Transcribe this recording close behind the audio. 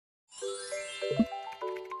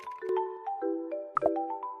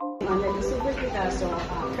the Liza Virtudazo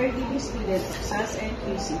caregiving student of SAS and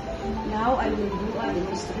QC. Now I will do a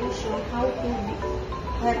demonstration how to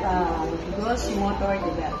have gross motor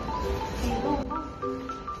development.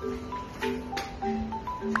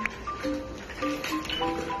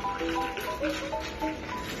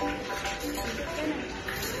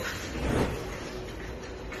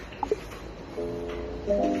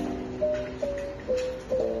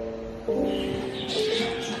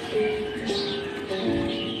 Okay, go.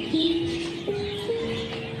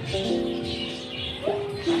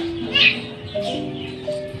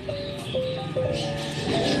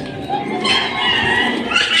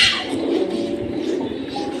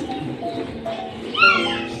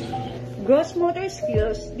 Gross motor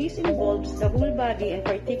skills, this involves the whole body and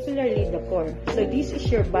particularly the core. So this is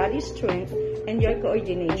your body strength and your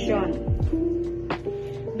coordination.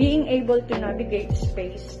 Being able to navigate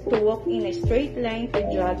space, to walk in a straight line, to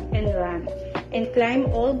jog and run, and climb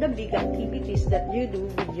all the big activities that you do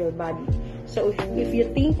with your body. So if you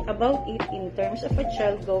think about it in terms of a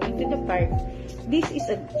child going to the park, this is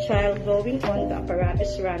a child going on the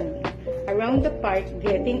apparatus running around the park,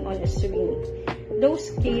 getting on a swing.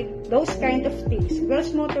 Those kind of things,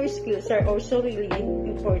 gross motor skills are also really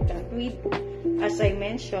important with, as I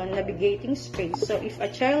mentioned, navigating space. So if a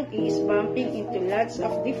child is bumping into lots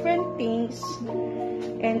of different things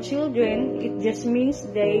and children, it just means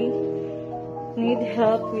they need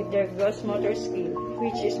help with their gross motor skill,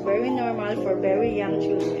 which is very normal for very young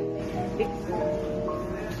children.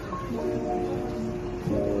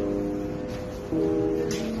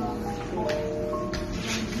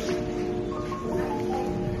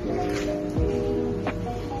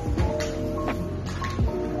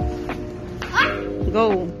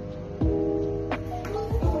 Go.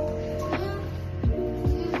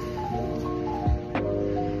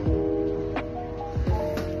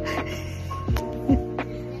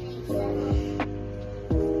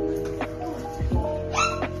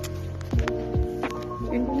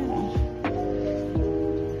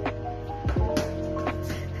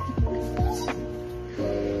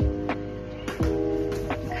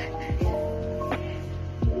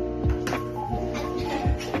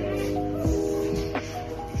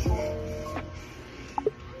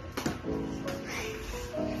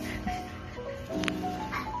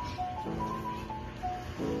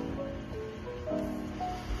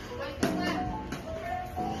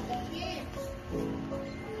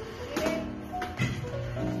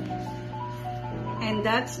 And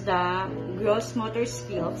that's the gross motor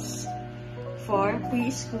skills for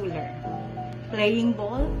preschooler. Playing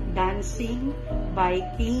ball, dancing,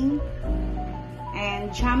 biking,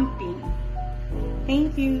 and jumping.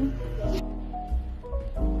 Thank you.